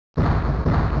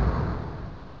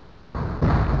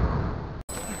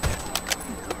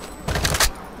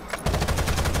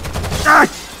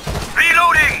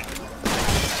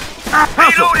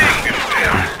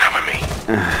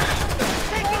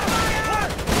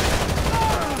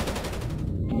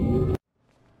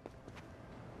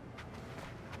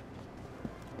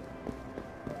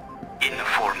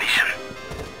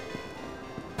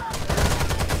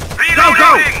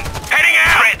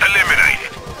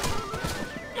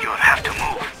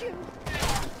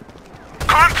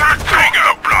Contact Tango!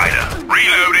 Blighter!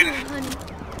 Reloading!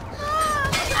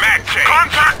 Mag change!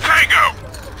 Contact Tango!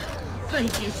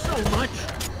 Thank you so much.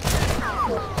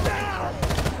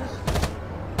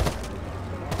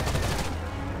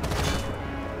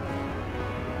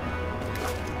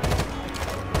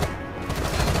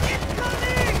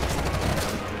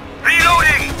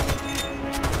 Reloading!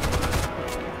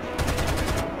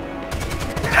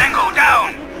 Tango down!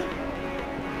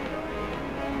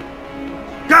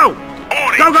 Go!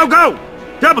 Go, go, go!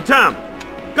 Double time!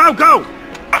 Go, go!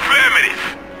 Affirmative!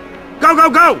 Go, go,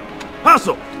 go!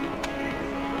 Hustle!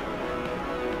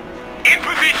 In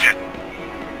position!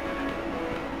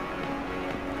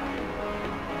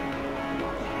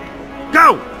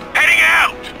 Go! Heading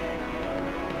out!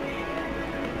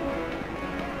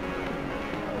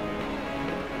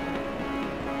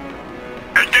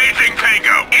 Engaging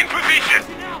Tango! In position!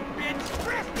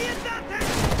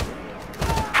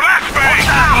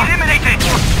 Flashbang! Eliminated!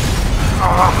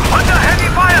 Under heavy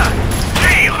fire!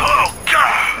 Gee, oh,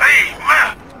 God! Hey,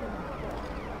 man!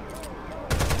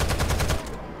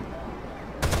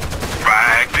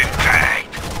 Bagged and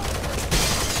tagged!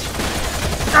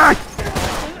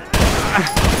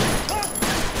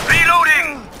 Reloading!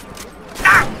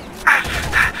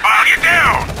 Get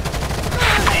down!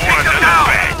 Score another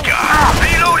bad guy!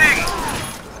 Reloading!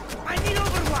 I need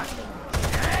overwatch.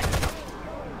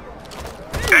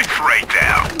 X-ray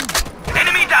down!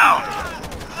 Enemy down!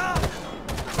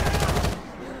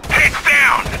 Heads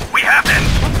down! We have them!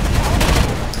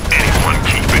 Anyone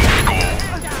keeping score?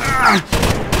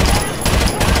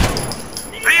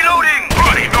 Reloading!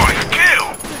 Bloody nice kill!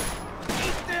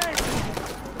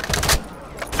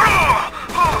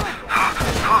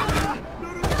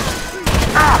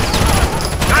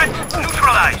 Threat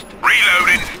neutralized!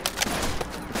 Reloading!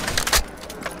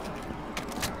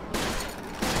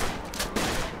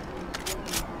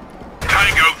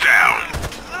 Tango down!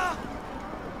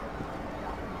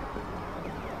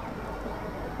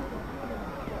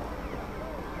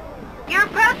 You're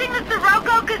approaching the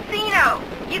Sirocco Casino.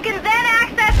 You can then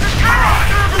access the tunnel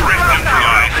through the Threat Sirocco.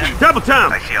 neutralized! Double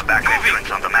time! I see a back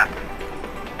entrance on the map.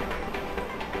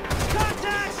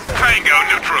 Tango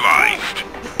neutralized!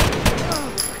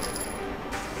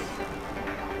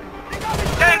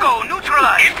 Tango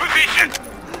neutralized! In position!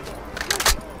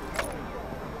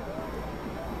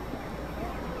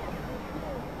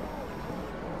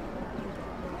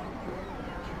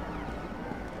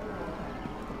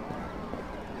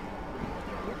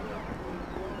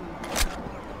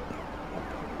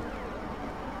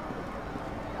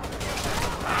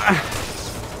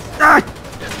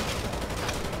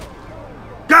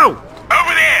 Go!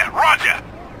 Over there! Roger!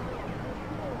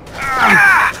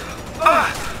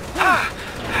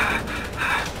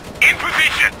 In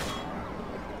position!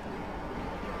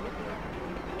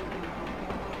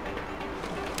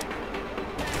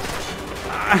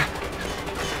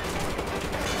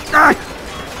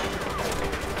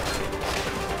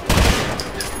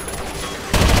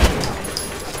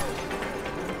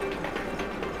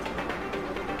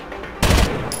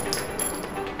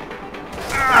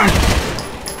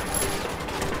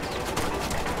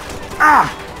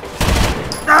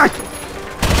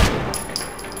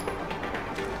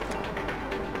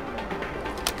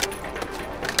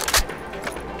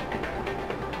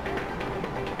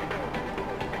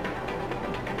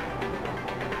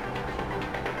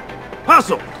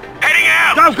 Hustle! Heading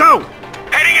out! Go, go!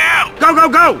 Heading out! Go, go,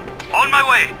 go! On my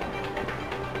way!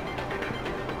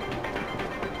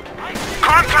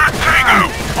 Contact Tango!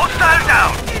 Hostile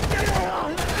down!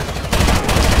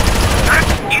 Threat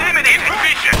eliminated! In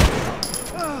position!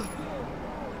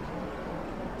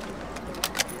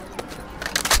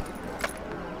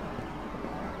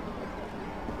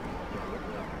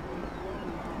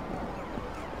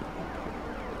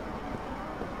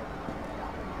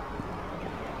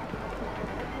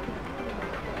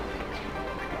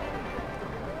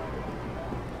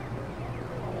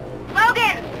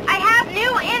 Logan, I have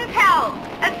new intel.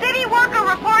 A city worker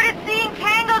reported seeing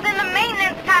tangos in the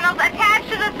maintenance tunnels attached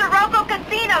to the Sirocco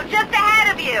Casino just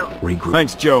ahead of you. Regroup.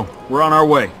 Thanks, Joe. We're on our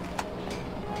way.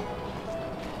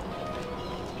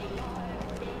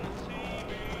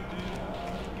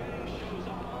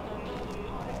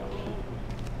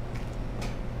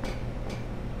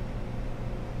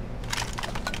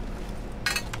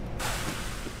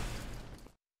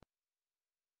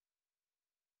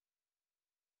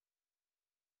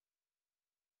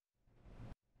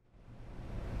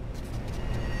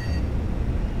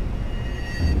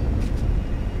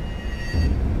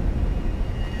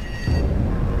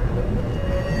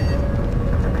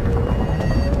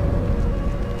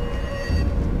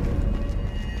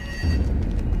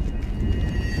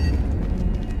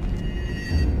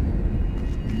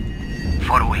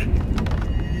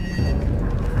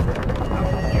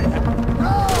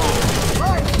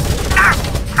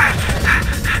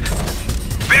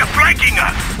 flanking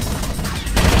us!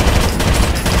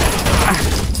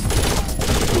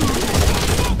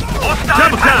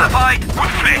 Hostile pacified!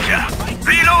 With pleasure!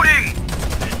 Reloading!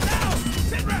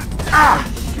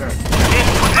 In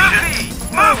position!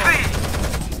 Murphy!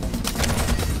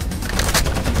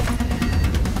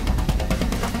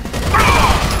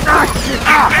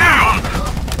 Down!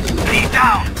 Lead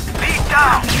down! Lead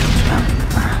down!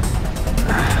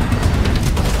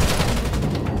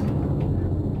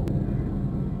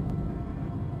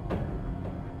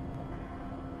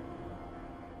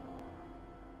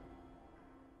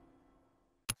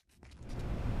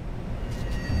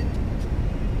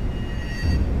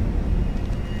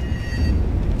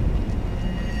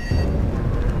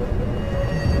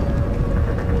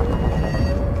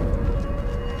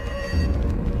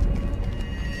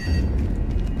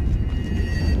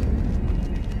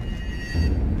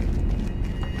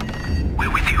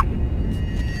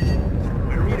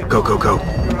 Go, go, go.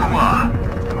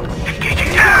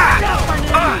 Engaging.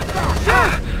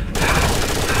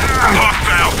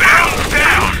 Hostile down!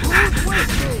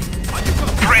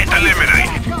 Threat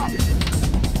eliminated.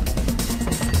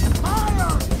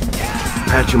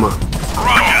 Patch him up.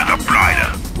 Roger the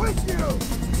blighter.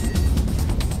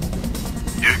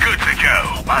 You're good to go.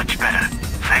 Much better.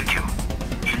 Thank you.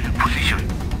 In position.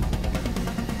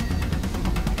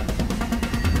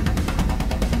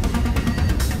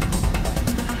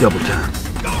 Double time.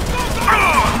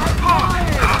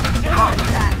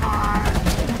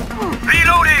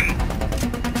 Reloading!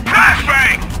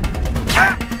 Flashbang!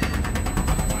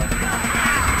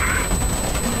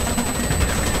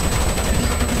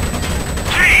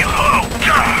 Gee, oh,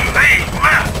 golly!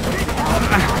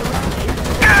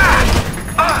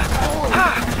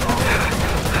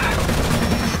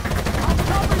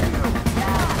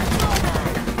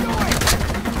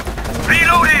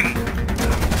 Reloading!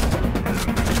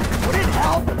 Would it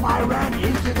help if I ran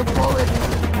into the bullet?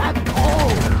 That's all,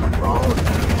 bro.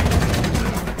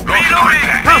 Reloading!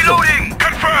 Reloading!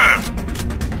 Confirmed!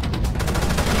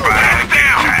 Man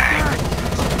down!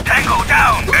 Tango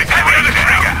down! Activate the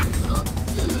trigger!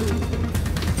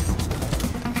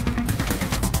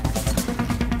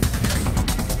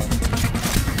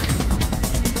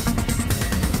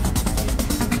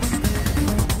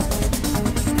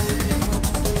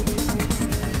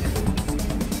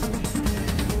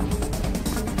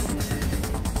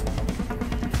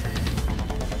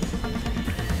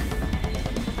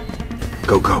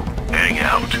 Go, go. Hang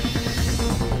out.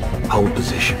 Hold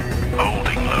position.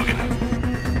 Holding, Logan.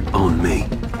 On me.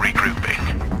 Regrouping.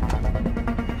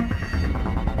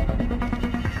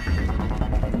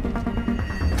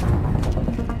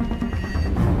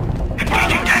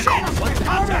 Engaging Tango.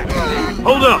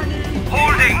 Hold up.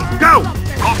 Holding. Go!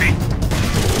 Copy.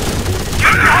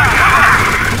 You're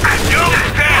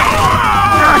down.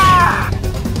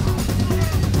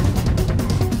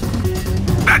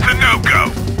 That's a no-go.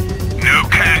 No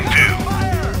can do.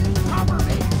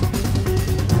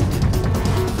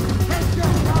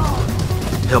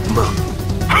 Help him up.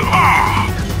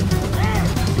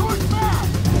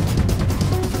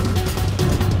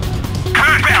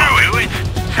 Can't do it.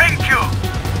 Thank you.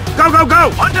 Go, go, go!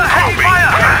 Under heavy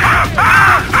fire.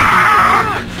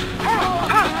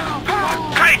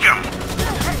 Take him.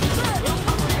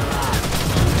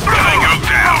 Tango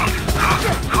down.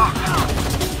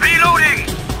 Reloading.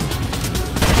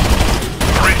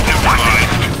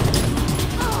 Neutralized.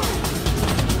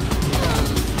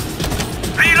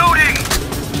 Reloading!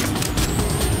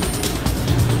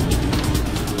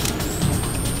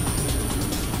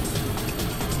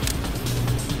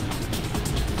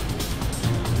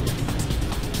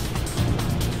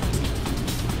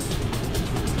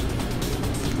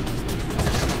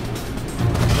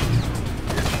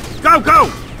 Go, go!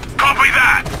 Copy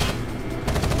that!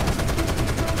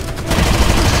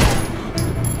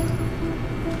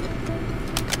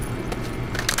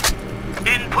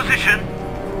 In position.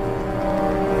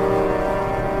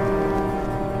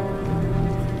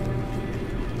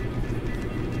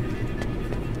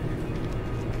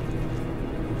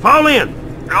 Fall in!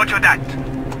 Roger that.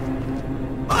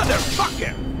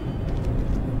 Motherfucker!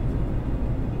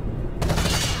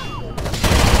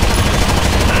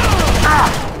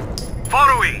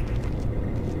 Following.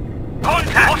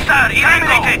 Contact. Hostile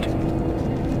eliminated.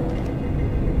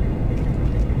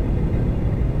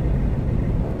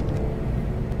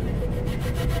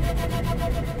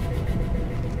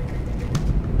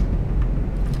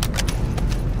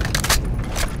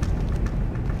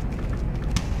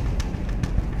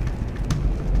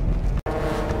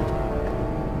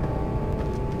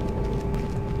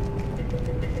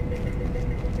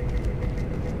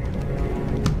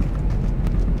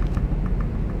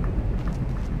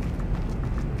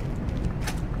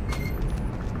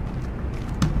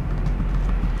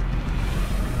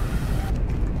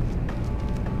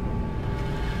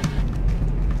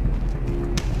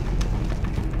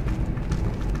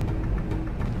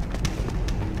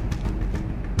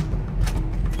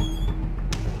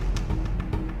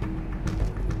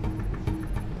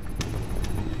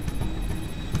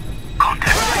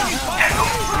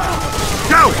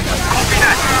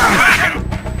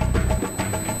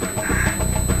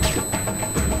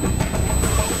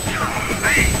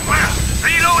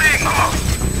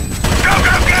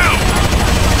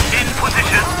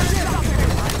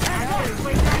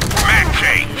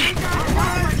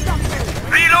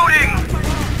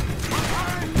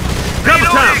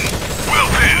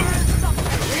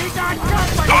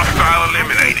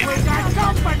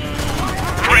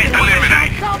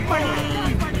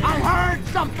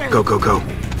 Go, go, go.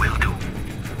 Will do.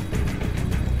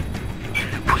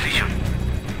 In position.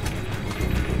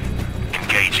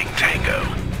 Engaging Tango.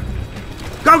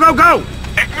 Go, go, go!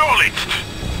 Acknowledged.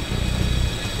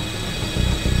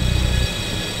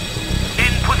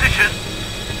 In position.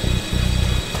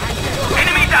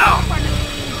 Enemy down.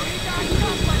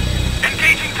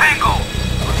 Engaging Tango.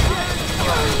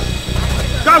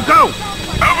 Go, go!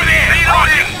 Over there.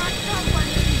 Reloading.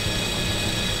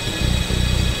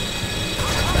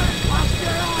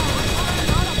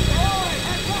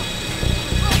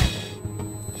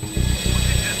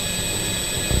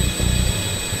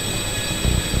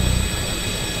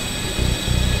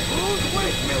 Who's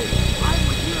with me? I'm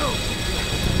with you.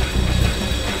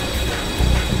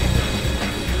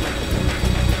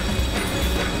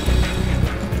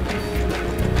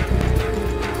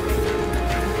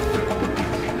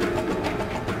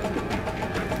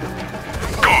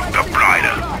 Got the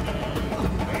blighter.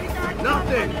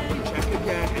 Nothing. Check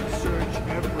again and search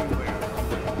everywhere.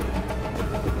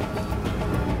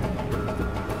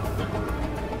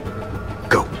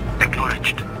 Go.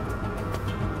 Acknowledged.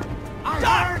 I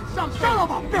heard some son of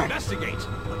a bitch. Investigate.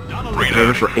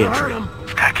 Prepare for entry.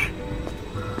 Stacking.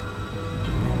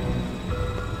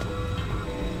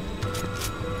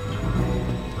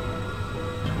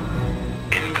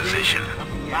 In position.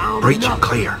 Breach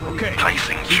clear. Okay.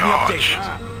 Placing Keep me charge.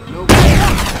 updated. No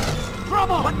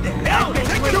trouble. What the hell?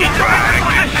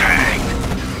 Interaction tank.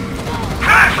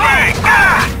 Flashbang!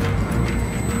 Ah!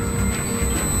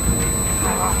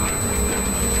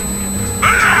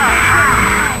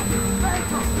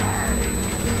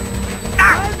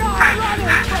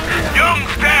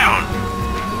 Young's down.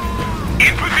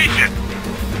 In position.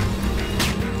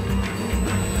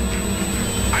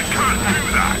 I can't do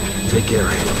that. Take care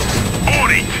of him.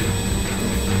 On it!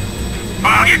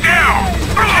 Bog it down!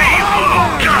 Please!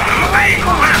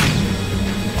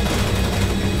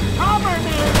 Cover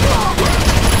me.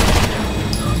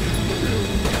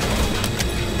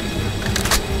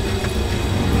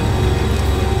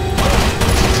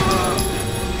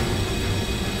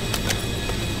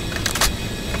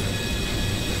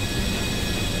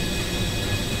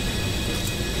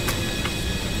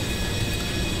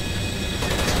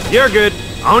 You're good.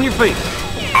 On your feet.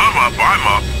 I'm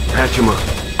up. Patch him up.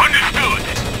 Understood.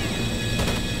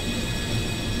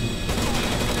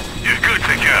 You're good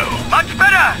to go. Much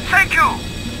better, thank you.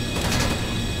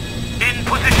 In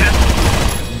position.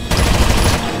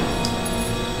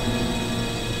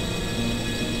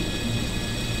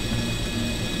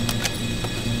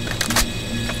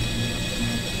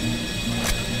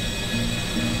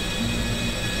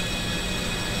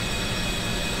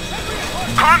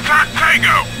 Contact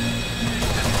Tango!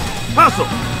 Hustle!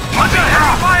 Under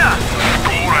heavy fire!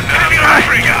 Score another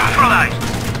trigger! Neutralized!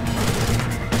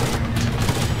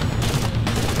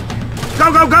 Go,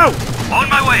 go, go! On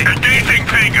my way! Engaging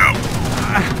Tango!